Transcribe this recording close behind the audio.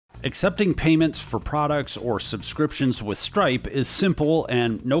Accepting payments for products or subscriptions with Stripe is simple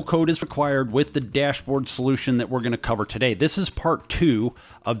and no code is required with the dashboard solution that we're going to cover today. This is part 2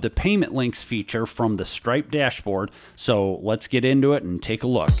 of the payment links feature from the Stripe dashboard. So let's get into it and take a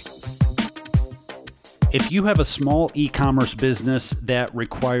look. If you have a small e-commerce business that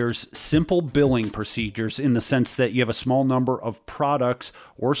requires simple billing procedures in the sense that you have a small number of products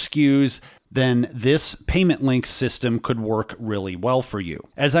or SKUs, then this payment link system could work really well for you.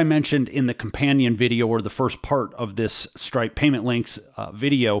 As I mentioned in the companion video or the first part of this Stripe payment links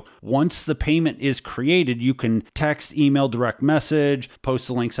video, once the payment is created, you can text, email, direct message, post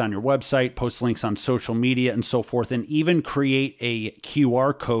the links on your website, post the links on social media and so forth, and even create a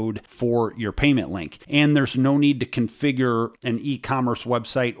QR code for your payment link. And there's no need to configure an e-commerce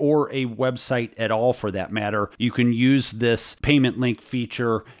website or a website at all for that matter. You can use this payment link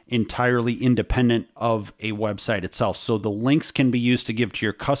feature entirely independent of a website itself. So the links can be used to give to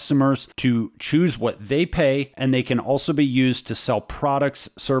your customers to choose what they pay, and they can also be used to sell products,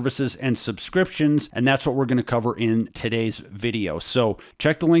 services, and subscriptions. And that's what we're going to cover in today's video. So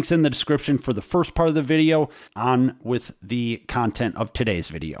check the links in the description for the first part of the video. On with the content of today's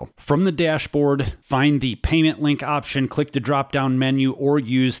video. From the dashboard, find the payment link option, click the drop-down menu, or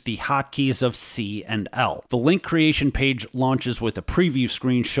use the hotkeys of C and L. The link creation page launches with a preview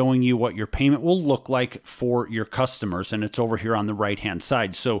screen showing you what your payment will look like for your customers, and it's over here on the right hand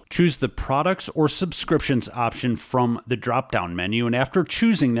side. So choose the products or subscriptions option from the drop down menu, and after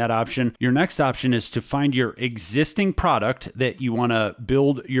choosing that option, your next option is to find your existing product that you want to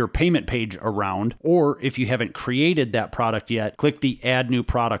build your payment page around, or if you haven't created that product yet, click the add new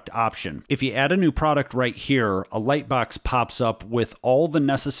product option. If you add a new product right here, a light box pops up with all the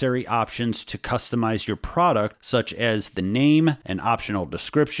necessary options to customize your product, such as the name, an optional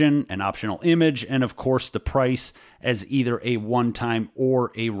description, an optional image, and of course the price as either a one-time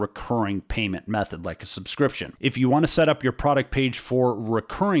or a recurring payment method like a subscription. If you want to set up your product page for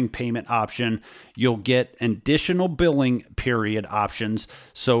recurring payment option, you'll get additional billing period options,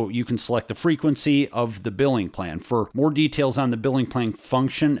 so you can select the frequency of the billing plan. For more details on the billing plan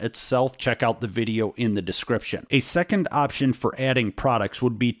function itself, check out the video in the description. A second option for adding products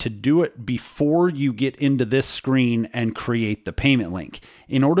would be to do it before you get into this screen and create the payment link.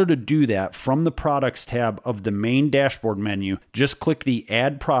 In order to do that, from the products tab of the main dashboard menu, just click the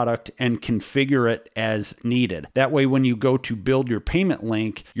add product and configure it as needed. That way, when you go to build your payment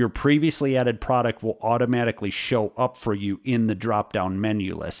link, your previously added product will automatically show up for you in the drop-down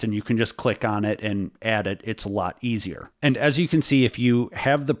menu list, and you can just click on it and add it. It's a lot easier. And as you can see, if you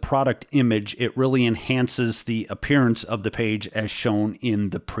have the product image, it really enhances the appearance of the page as shown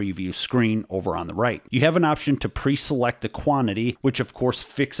in the preview screen over on the right. You have an option to pre-select the quantity, which of course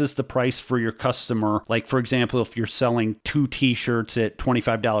fixes the price for your customer. Like for example, if you're selling 2 t-shirts at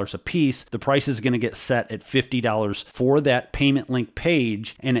 $25 a piece, the price is going to get set at $50 for that payment link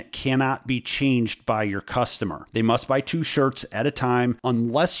page, and it cannot be changed by your customer. They must buy 2 shirts at a time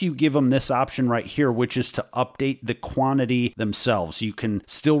unless you give them this option right here, which is to update the quantity themselves. You can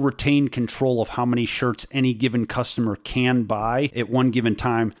still retain control of how many shirts any given customer can buy at one given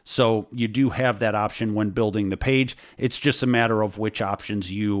time. So you do have that option when building the page. It's just a matter of which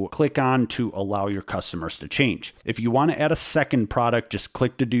options you click on to allow your customers to change. If you want to add a second product, just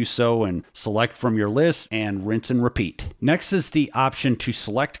click to do so and select from your list and rinse and repeat. Next is the option to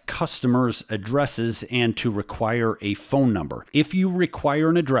select customers' addresses and to require a phone number. If you require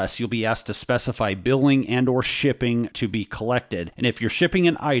an address, you'll be asked to specify billing and or shipping to be collected. And if you're shipping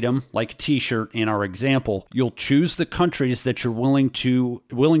an item like a t-shirt in our example, you'll choose the countries that you're willing to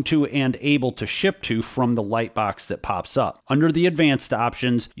and able to ship to from the light box that pops up. Under the advanced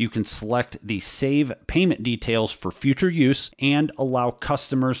options, you can select the save payment details for future use and allow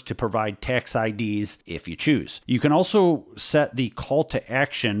customers to provide tax IDs if you choose. You can also set the call to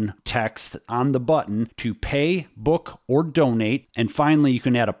action text on the button to pay, book, or donate. And finally, you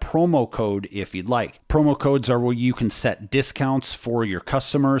can add a promo code if you'd like. Promo codes are where you can set discounts for your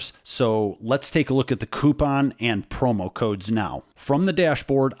customers. So let's take a look at the coupon and promo codes now. From the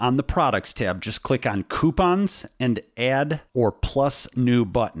dashboard on the products tab, just click on coupons and add or plus new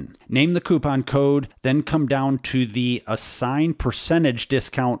button. Name the coupon code, then come down to the assign percentage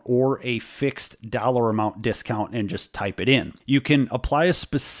discount or a fixed dollar amount discount and just type it in. You can apply a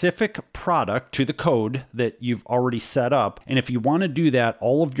specific product to the code that you've already set up. And if you want to do that,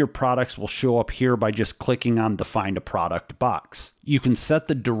 all of your products will show up here by just clicking on the find a product box. You can set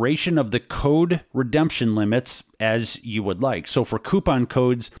the duration of the code redemption limits as you would like. So for coupon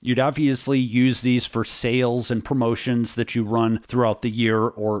codes, you'd obviously use these for sales and promotions that you run throughout the year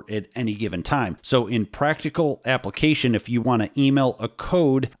or at any given time. So in practical application, if you want to email a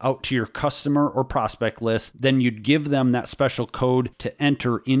code out to your customer or prospect list, then you'd give them that special code to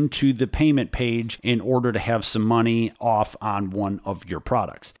enter into the payment page in order to have some money off on one of your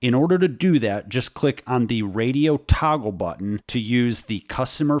products. In order to do that, just click on the radio toggle button to use the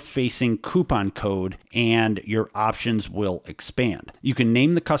customer-facing coupon code, and your options will expand. You can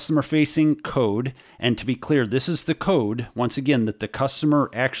name the customer-facing code, and to be clear, this is the code, once again, that the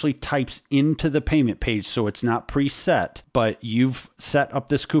customer actually types into the payment page, so it's not preset, but you've set up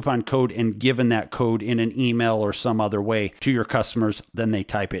this coupon code and given that code in an email or some other way to your customers, then they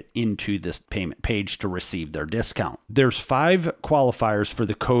type it into this payment page to receive their discount. There's 5 qualifiers for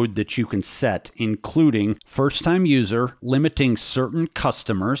the code that you can set, including first-time user, limiting certain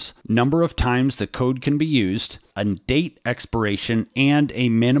customers, number of times the code can be used, a date expiration, and a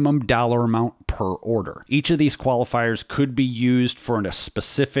minimum dollar amount per order. Each of these qualifiers could be used for a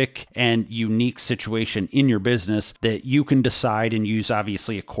specific and unique situation in your business that you can decide and use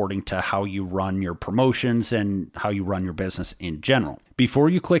obviously according to how you run your promotions and how you run your business in general. Before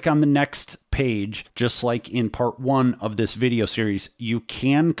you click on the next page, just like in part 1 of this video series, you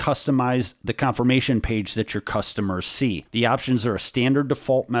can customize the confirmation page that your customers see. The options are a standard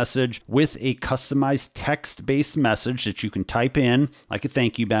default message with a customized text-based message that you can type in, like a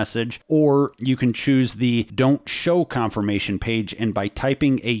thank you message, or you can choose the don't show confirmation page, and by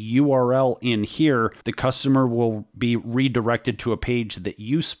typing a URL in here, the customer will be redirected to a page that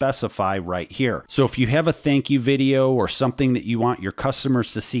you specify right here. So if you have a thank you video or something that you want your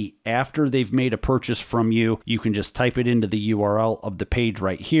customers to see after they've made a purchase from you, you can just type it into the URL of the page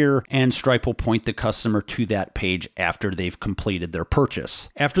right here, and Stripe will point the customer to that page after they've completed their purchase.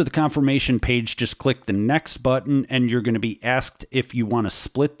 After the confirmation page, just click the next button, and you're going to be asked if you want to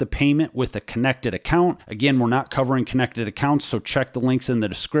split the payment with a connected account. Again, we're not covering connected accounts, so check the links in the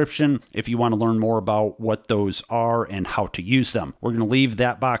description if you want to learn more about what those are and how to use them. We're going to leave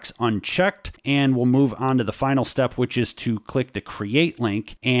that box unchecked, and we'll move on to the final step, which is to click the create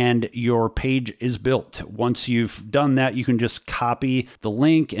link, and your page is built. Once you've done that, you can just copy the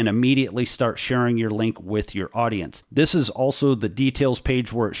link and immediately start sharing your link with your audience. This is also the details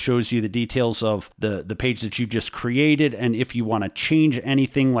page where it shows you the details of the page that you just created, and if you want to change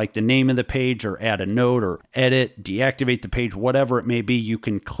anything like the name of the page or add a note or edit, deactivate the page, whatever it may be, you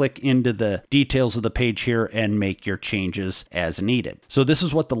can click into the details of the page here and make your changes as needed. So this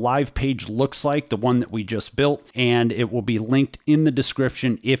is what the live page looks like, the one that we just built, and it will be linked in the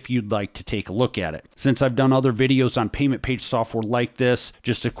description if you'd like to take a look at it. Since I've done other videos on payment page software like this,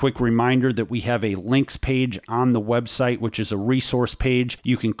 just a quick reminder that we have a links page on the website, which is a resource page.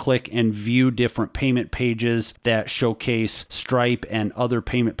 You can click and view different payment pages that showcase Stripe and other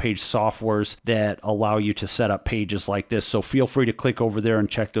payment page softwares that allow you to set up pages like this. So feel free to click over there and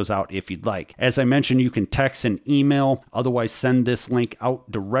check those out if you'd like. As I mentioned, you can text and email, otherwise send this link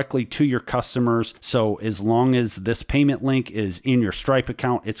out directly to your customers. So as long as this payment link is in your Stripe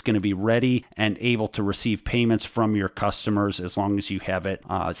account, it's going to be ready and able to receive payments from your customers as long as you have it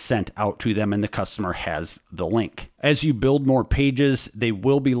sent out to them and the customer has the link. As you build more pages, they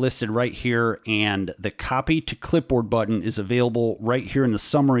will be listed right here, and the copy to clipboard button is available right here in the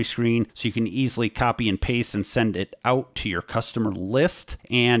summary screen, so you can easily copy and paste and send it out to your customer list.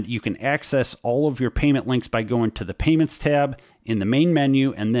 And you can access all of your payment links by going to the Payments tab in the main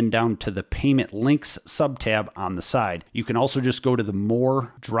menu and then down to the Payment Links subtab on the side. You can also just go to the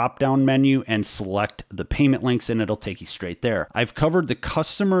More drop-down menu and select the payment links, and it'll take you straight there. I've covered the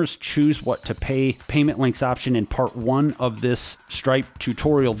customers choose what to pay payment links option in part 1 of this Stripe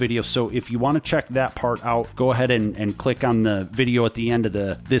tutorial video. So if you want to check that part out, go ahead and click on the video at the end of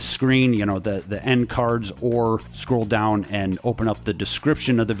this screen, you know, the end cards, or scroll down and open up the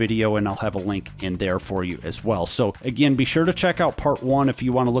description of the video, and I'll have a link in there for you as well. So again, be sure to check out part 1 if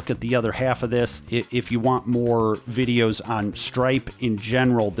you want to look at the other half of this. If you want more videos on Stripe in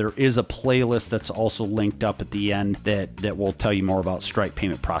general, there is a playlist that's also linked up at the end that will tell you more about Stripe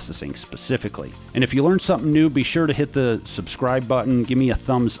payment processing specifically. And if you learned something new, be sure to hit the subscribe button, give me a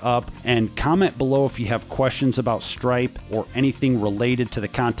thumbs up, and comment below if you have questions about Stripe or anything related to the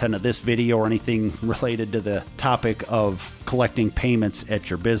content of this video or anything related to the topic of collecting payments at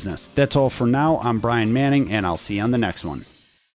your business. That's all for now. I'm Brian Manning, and I'll see you on the next one.